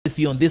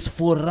you on this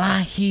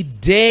Furahi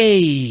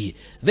Day.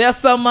 There are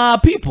some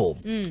people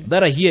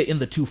that are here in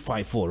the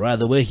 254, right?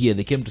 They were here.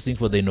 They came to sing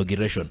for the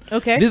inauguration.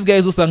 Okay. These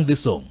guys who sang this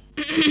song.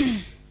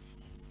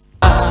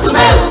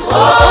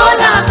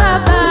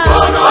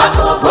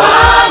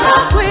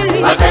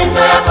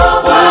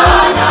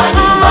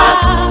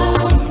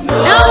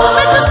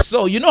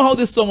 So you know how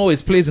this song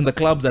always plays in the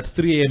clubs at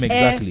 3 a.m.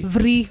 exactly?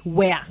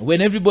 Everywhere.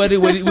 When everybody,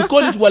 we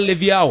call it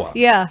Walevi hour.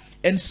 Yeah.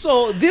 And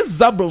so these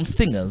Zabron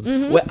singers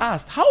were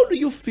asked, how do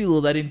you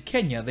feel that in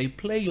Kenya they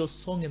play your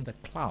song in the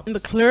clubs? In the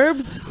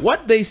clubs?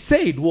 What they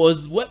said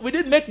was, we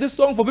didn't make this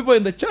song for people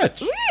in the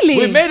church. Really?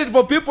 We made it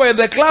for people in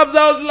the clubs.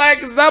 I was like,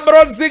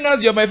 Zabron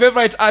singers, you're my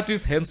favorite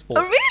artist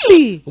henceforth.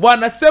 Really?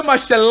 Wanasema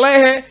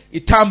shalehe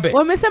itambe.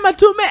 Wamesema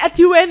tume at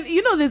you, when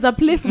you know there's a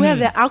place where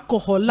the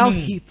alcohol now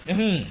hits,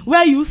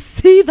 where you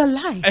see the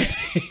line.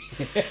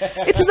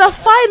 It is a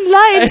fine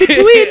line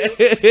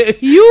between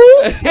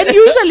you and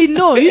usually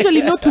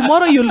no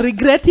tomorrow you'll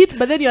regret it,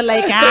 but then you're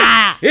like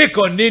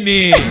Iko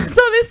nini.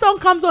 So this song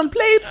comes on,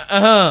 play it.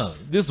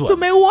 This one.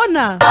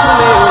 Tumeuona.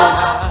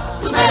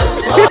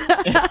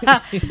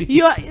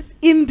 You are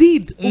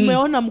indeed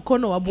umeona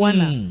mkono wa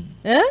Bwana.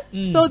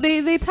 So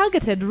they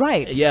targeted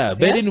right. Yeah,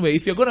 but anyway,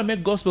 if you're gonna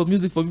make gospel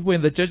music for people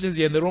in the churches,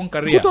 you're in the wrong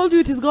career. Who told you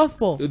it is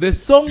gospel? The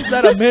songs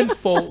that are meant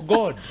for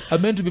God are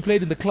meant to be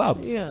played in the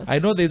clubs. Yeah. I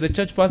know there's a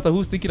church pastor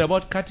who's thinking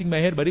about cutting my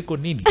head, but iko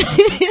nini.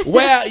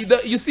 Where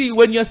you see,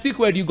 when you're sick,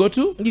 where do you go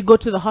to? You go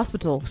to the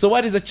hospital. So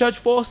what is a church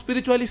for?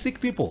 Spiritually sick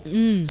people.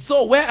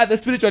 So where are the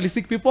spiritually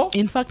sick people?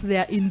 In fact, they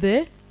are in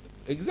there.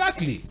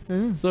 Exactly.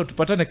 So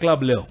tupatane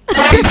club leo.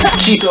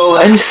 Chico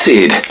and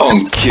Sid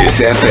on Kiss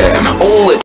FM. All